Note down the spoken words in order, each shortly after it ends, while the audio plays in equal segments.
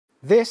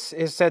This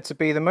is said to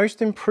be the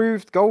most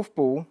improved golf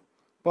ball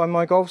by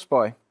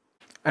MyGolfSpy,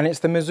 and it's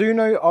the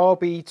Mizuno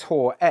RB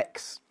Tour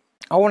X.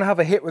 I want to have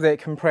a hit with it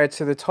compared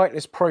to the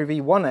Titleist Pro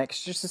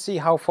V1x just to see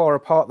how far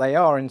apart they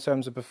are in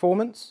terms of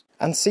performance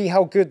and see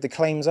how good the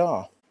claims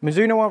are.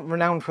 Mizuno aren't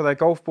renowned for their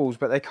golf balls,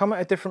 but they come at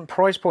a different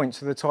price point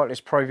to the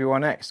Titleist Pro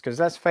V1x, because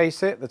let's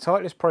face it, the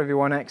Titleist Pro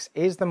V1x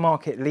is the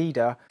market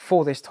leader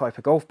for this type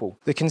of golf ball.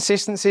 The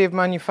consistency of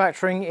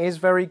manufacturing is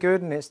very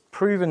good, and it's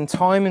proven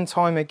time and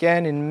time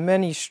again in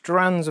many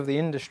strands of the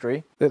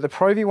industry that the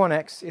Pro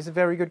V1x is a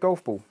very good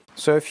golf ball.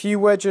 So a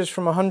few wedges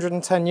from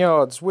 110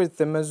 yards with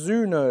the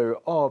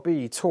Mizuno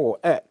RB Tour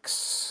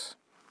X.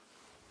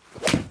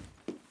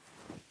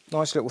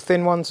 Nice little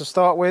thin one to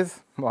start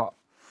with. Well,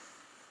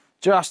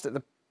 just at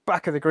the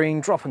back of the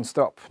green, drop and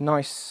stop,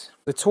 nice.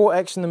 The Tour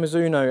X and the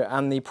Mizuno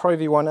and the Pro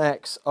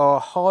V1x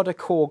are harder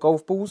core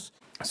golf balls.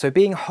 So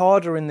being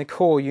harder in the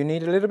core, you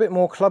need a little bit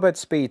more clubhead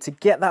speed to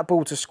get that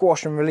ball to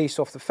squash and release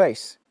off the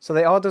face. So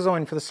they are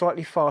designed for the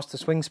slightly faster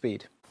swing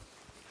speed.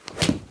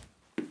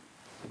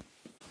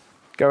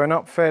 Going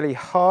up fairly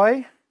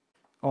high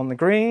on the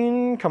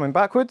green, coming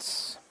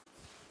backwards.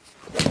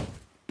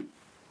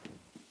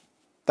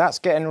 That's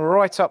getting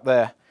right up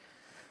there.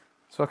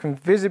 So I can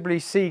visibly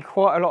see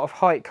quite a lot of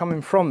height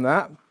coming from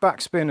that.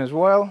 Backspin as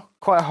well.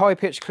 Quite a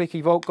high-pitched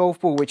clicky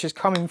golf ball, which is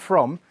coming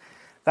from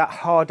that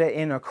harder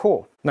inner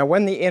core. Now,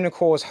 when the inner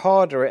core is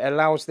harder, it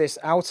allows this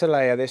outer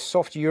layer, this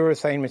soft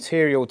urethane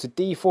material, to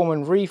deform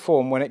and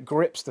reform when it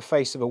grips the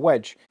face of a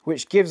wedge,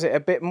 which gives it a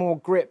bit more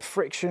grip,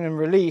 friction and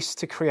release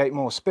to create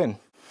more spin.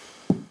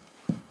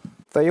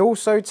 They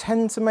also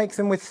tend to make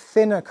them with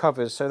thinner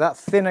covers, so that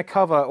thinner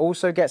cover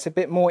also gets a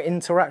bit more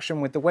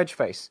interaction with the wedge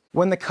face.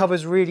 When the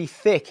cover's really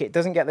thick, it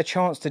doesn't get the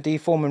chance to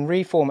deform and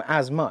reform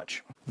as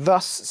much,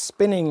 thus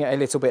spinning a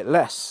little bit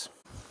less.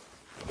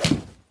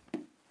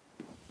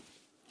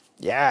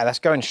 Yeah, that's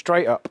going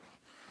straight up.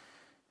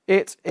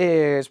 It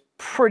is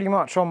pretty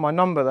much on my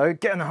number though.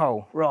 Get in the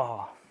hole,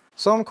 rah.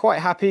 So I'm quite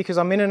happy because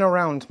I'm in and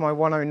around my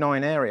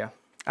 109 area.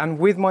 And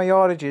with my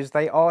yardages,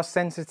 they are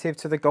sensitive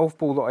to the golf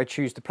ball that I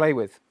choose to play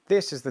with.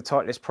 This is the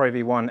Titleist Pro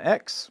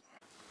V1x.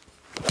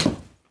 I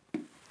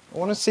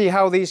want to see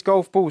how these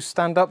golf balls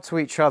stand up to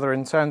each other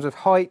in terms of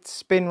height,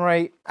 spin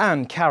rate,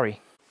 and carry.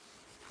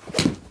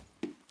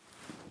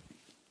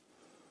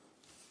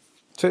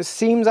 So it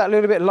seems that a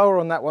little bit lower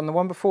on that one. The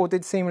one before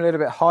did seem a little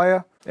bit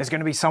higher. There's going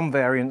to be some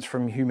variance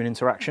from human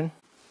interaction.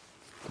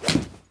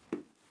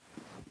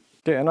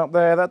 Getting up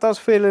there, that does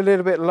feel a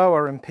little bit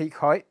lower in peak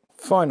height.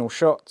 Final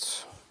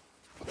shots.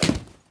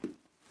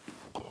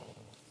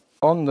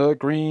 On the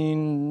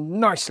green,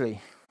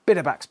 nicely. Bit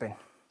of backspin.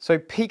 So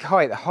peak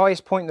height, the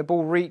highest point the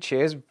ball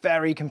reaches,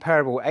 very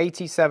comparable.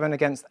 87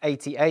 against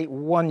 88,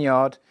 1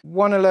 yard.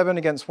 111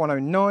 against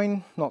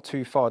 109, not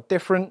too far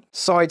different.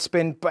 Side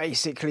spin,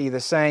 basically the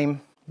same.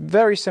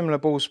 Very similar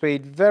ball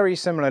speed, very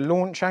similar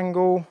launch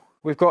angle.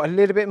 We've got a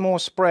little bit more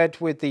spread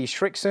with the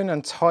Srixon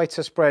and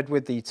tighter spread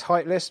with the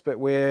Titleist, but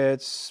we're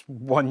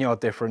 1 yard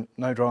different,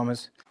 no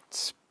dramas.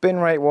 Spin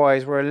rate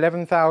wise, we're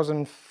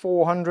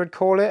 11,400,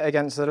 call it,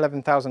 against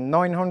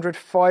 11,900,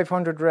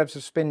 500 revs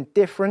of spin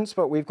difference,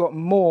 but we've got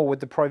more with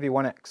the Pro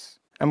V1x.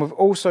 And we've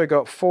also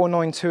got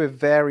 492 of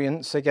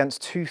variance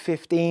against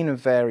 215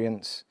 of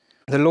variance.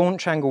 The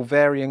launch angle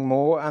varying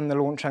more and the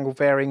launch angle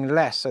varying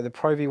less, so the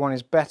Pro V1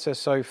 is better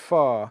so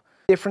far.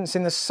 Difference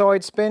in the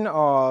side spin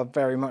are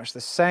very much the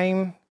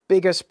same.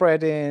 Bigger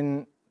spread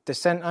in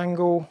descent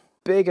angle,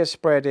 bigger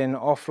spread in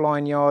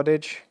offline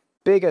yardage,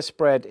 bigger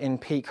spread in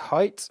peak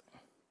height,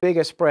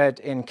 bigger spread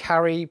in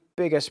carry,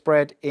 bigger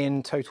spread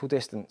in total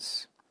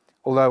distance.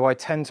 Although I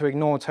tend to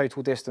ignore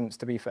total distance,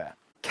 to be fair.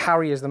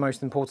 Carry is the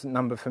most important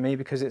number for me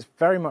because it's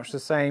very much the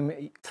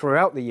same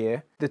throughout the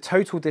year. The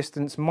total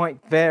distance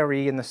might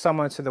vary in the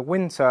summer to the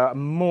winter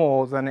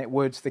more than it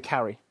would the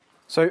carry.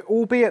 So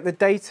albeit the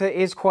data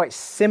is quite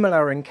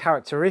similar in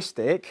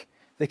characteristic,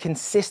 the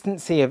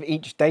consistency of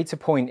each data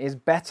point is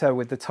better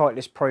with the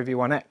Titleist Pro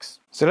V1x.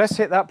 So let's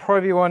hit that Pro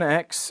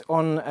V1x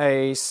on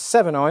a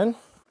 7-iron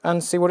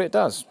and see what it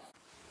does.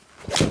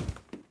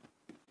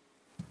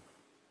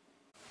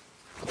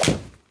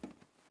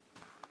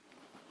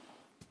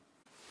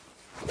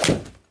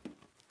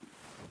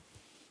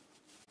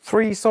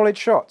 Three solid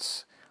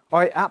shots.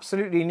 I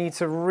absolutely need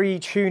to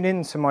retune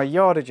into my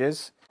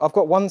yardages. I've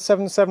got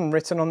 177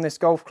 written on this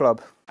golf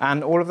club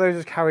and all of those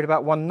have carried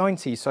about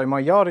 190, so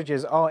my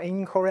yardages are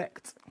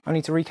incorrect. I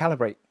need to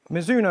recalibrate.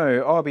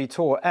 Mizuno RB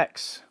Tour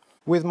X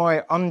with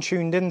my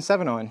untuned in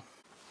 7-iron.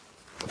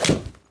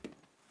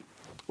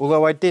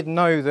 Although I did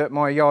know that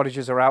my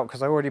yardages are out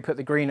because I already put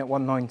the green at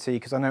 190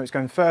 because I know it's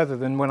going further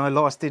than when I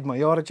last did my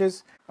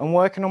yardages. I'm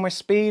working on my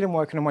speed, I'm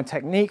working on my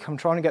technique, I'm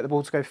trying to get the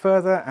ball to go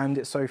further, and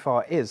it so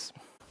far is.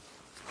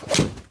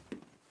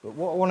 But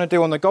what I want to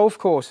do on the golf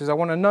course is I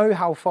want to know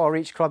how far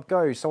each club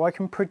goes so I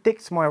can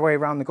predict my way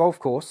around the golf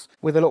course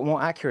with a lot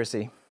more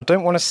accuracy. I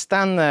don't want to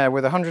stand there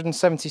with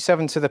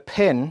 177 to the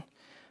pin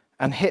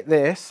and hit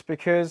this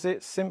because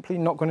it's simply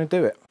not going to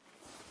do it.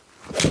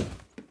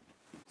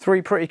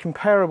 Three pretty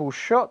comparable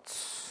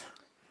shots.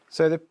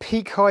 So the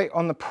peak height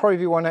on the Pro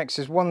V1X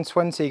is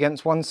 120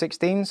 against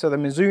 116, so the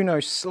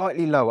Mizuno's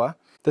slightly lower.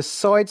 The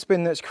side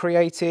spin that's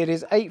created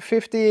is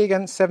 850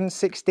 against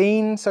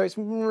 716, so it's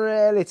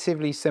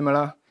relatively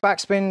similar.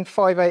 Backspin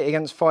 5.8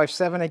 against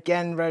 5.7,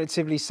 again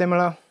relatively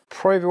similar.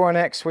 Pro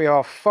V1X, we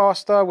are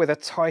faster with a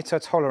tighter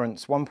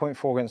tolerance,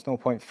 1.4 against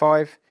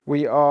 0.5.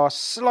 We are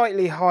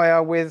slightly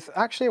higher with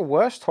actually a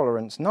worse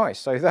tolerance, nice.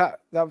 So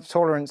that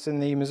tolerance in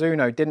the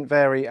Mizuno didn't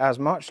vary as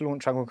much,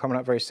 launch angle coming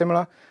up very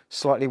similar.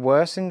 Slightly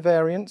worse in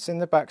variance in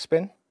the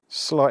backspin.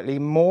 Slightly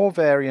more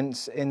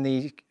variance in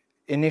the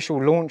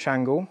initial launch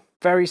angle.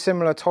 Very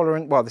similar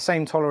tolerance, well, the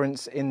same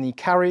tolerance in the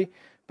carry,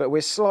 but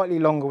we're slightly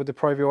longer with the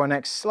Pro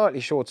V1X,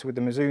 slightly shorter with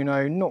the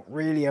Mizuno, not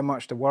really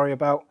much to worry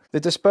about. The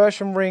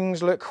dispersion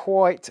rings look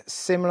quite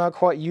similar,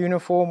 quite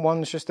uniform,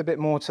 one's just a bit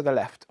more to the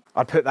left.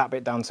 I'd put that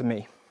bit down to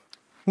me.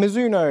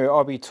 Mizuno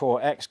RB Tour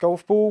X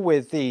golf ball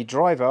with the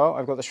driver.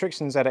 I've got the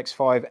Strixon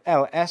ZX5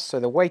 LS, so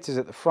the weight is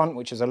at the front,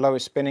 which is a lower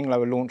spinning,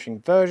 lower launching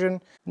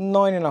version.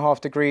 9.5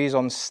 degrees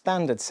on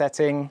standard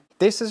setting.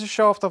 This is a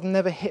shaft I've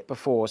never hit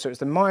before, so it's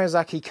the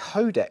Miyazaki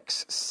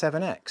Codex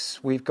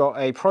 7X. We've got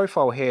a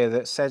profile here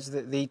that says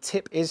that the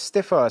tip is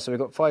stiffer, so we've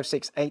got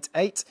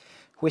 5688.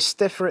 We're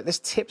stiffer at this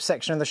tip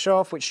section of the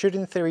shaft, which should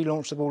in theory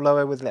launch the ball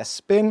lower with less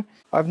spin.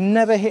 I've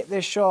never hit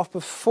this shaft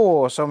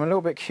before, so I'm a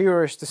little bit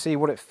curious to see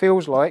what it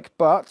feels like,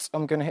 but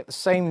I'm going to hit the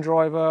same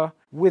driver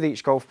with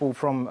each golf ball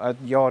from a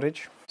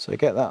yardage. So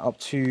get that up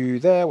to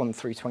there,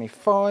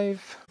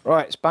 325. Right,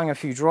 let's bang a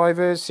few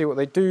drivers, see what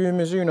they do.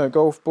 Mizuno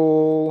golf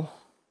ball.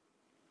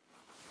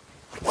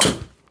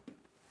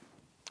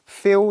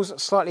 Feels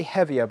slightly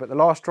heavier, but the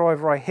last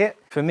driver I hit,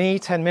 for me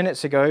 10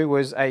 minutes ago,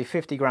 was a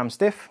 50 gram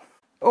stiff.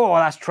 Oh,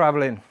 that's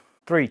traveling.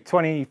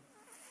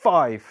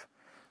 325.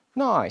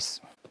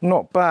 Nice.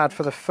 Not bad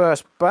for the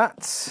first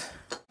bat.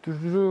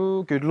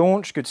 Good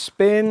launch, good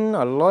spin.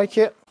 I like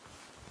it.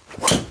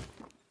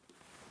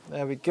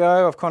 There we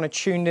go. I've kind of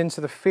tuned into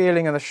the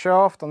feeling of the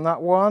shaft on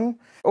that one.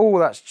 Oh,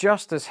 that's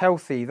just as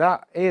healthy.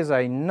 That is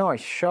a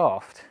nice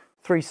shaft.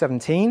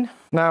 317.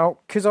 Now,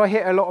 because I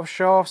hit a lot of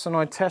shafts and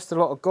I test a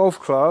lot of golf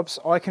clubs,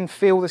 I can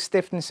feel the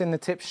stiffness in the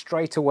tip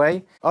straight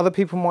away. Other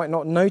people might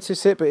not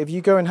notice it, but if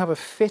you go and have a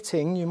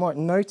fitting, you might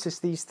notice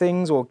these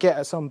things or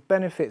get some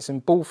benefits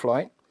in ball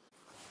flight.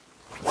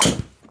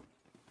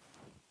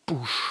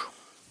 Boosh.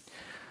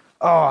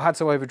 Oh, I had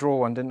to overdraw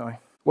one, didn't I?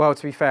 Well,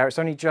 to be fair, it's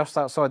only just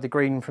outside the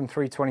green from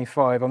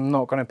 325. I'm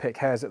not going to pick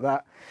hairs at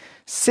that.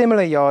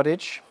 Similar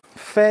yardage,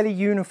 fairly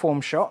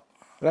uniform shot.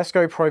 Let's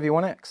go Pro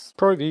V1X.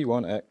 Pro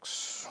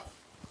V1X.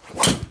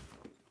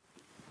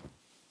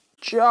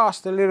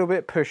 Just a little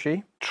bit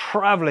pushy.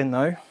 Traveling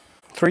though.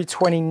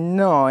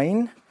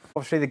 329.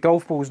 Obviously the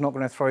golf ball's not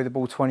going to throw the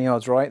ball 20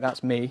 yards right.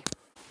 That's me.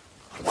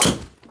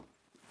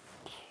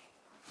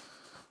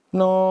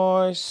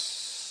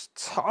 Nice.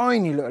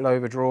 Tiny little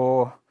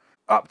overdraw.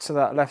 Up to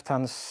that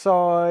left-hand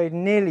side.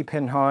 Nearly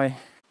pin high.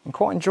 I'm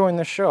quite enjoying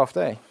this shaft,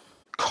 eh?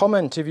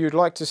 Comment if you'd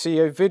like to see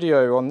a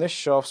video on this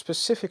shaft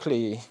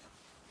specifically.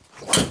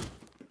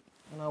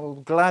 And I will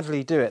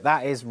gladly do it.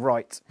 That is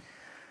right.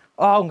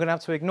 Oh, I'm going to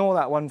have to ignore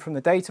that one from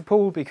the data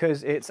pool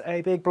because it's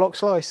a big block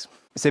slice.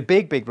 It's a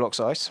big block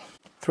slice.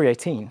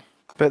 318.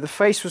 But the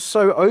face was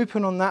so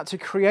open on that to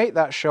create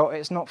that shot,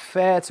 it's not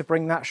fair to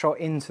bring that shot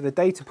into the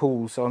data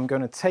pool. So I'm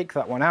going to take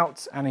that one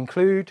out and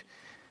include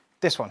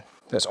this one.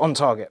 That's on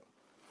target.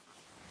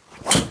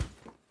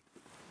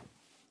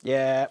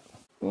 Yeah.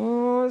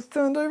 Oh, it's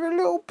turned over a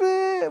little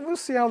bit. We'll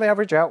see how they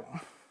average out.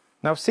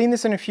 Now I've seen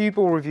this in a few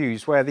ball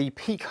reviews where the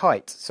peak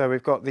height, so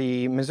we've got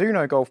the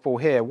Mizuno golf ball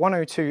here,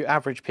 102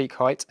 average peak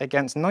height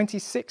against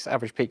 96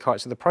 average peak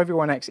height, so the Pro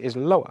V1X is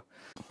lower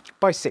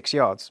by 6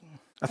 yards.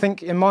 I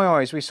think in my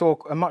eyes we saw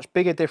a much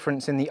bigger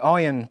difference in the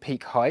iron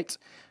peak height,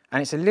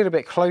 and it's a little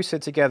bit closer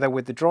together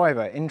with the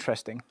driver.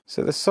 Interesting.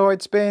 So the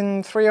side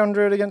spin,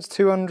 300 against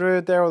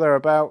 200, there or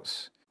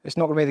thereabouts. It's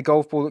not going to be the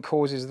golf ball that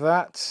causes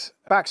that.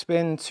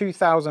 Backspin,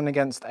 2000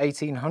 against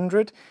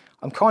 1800.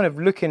 I'm kind of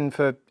looking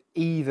for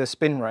either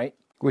spin rate,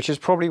 which is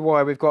probably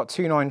why we've got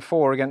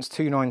 294 against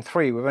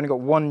 293. We've only got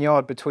 1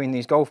 yard between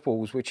these golf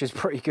balls, which is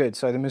pretty good.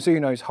 So the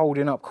Mizuno's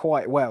holding up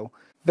quite well.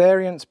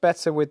 Variance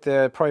better with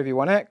the Pro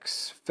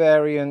V1X,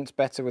 variance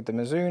better with the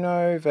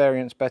Mizuno,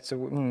 variance better,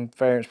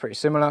 variance pretty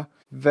similar.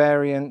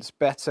 Variance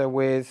better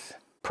with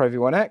Pro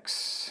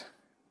V1X,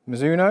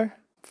 Mizuno,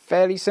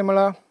 fairly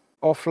similar.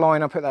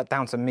 Offline, I put that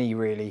down to me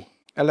really.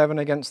 11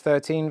 against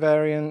 13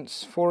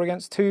 variance, 4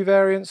 against 2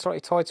 variance,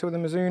 slightly tighter with the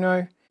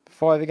Mizuno.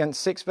 5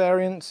 against 6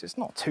 variants, it's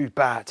not too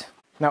bad.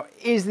 Now,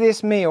 is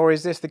this me or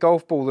is this the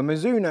golf ball? The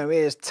Mizuno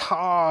is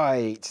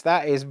tight.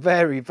 That is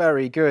very,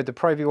 very good. The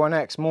Pro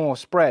V1X, more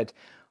spread.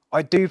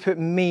 I do put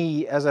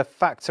me as a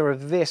factor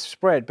of this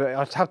spread, but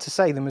I'd have to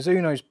say the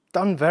Mizuno's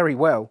done very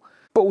well.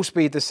 Ball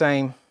speed the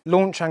same,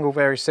 launch angle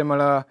very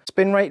similar.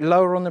 Spin rate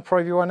lower on the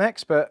Pro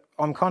V1X, but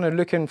I'm kind of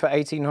looking for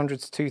 1800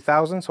 to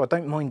 2000, so I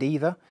don't mind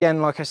either.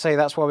 Again, like I say,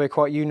 that's why we're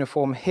quite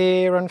uniform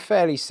here and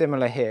fairly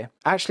similar here.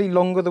 Actually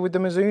longer than with the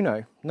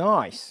Mizuno.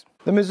 Nice.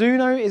 The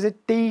Mizuno is a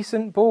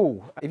decent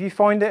ball. If you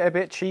find it a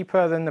bit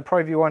cheaper than the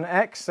Pro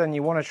V1x and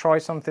you want to try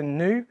something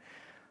new,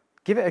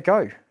 give it a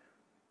go.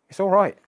 It's all right.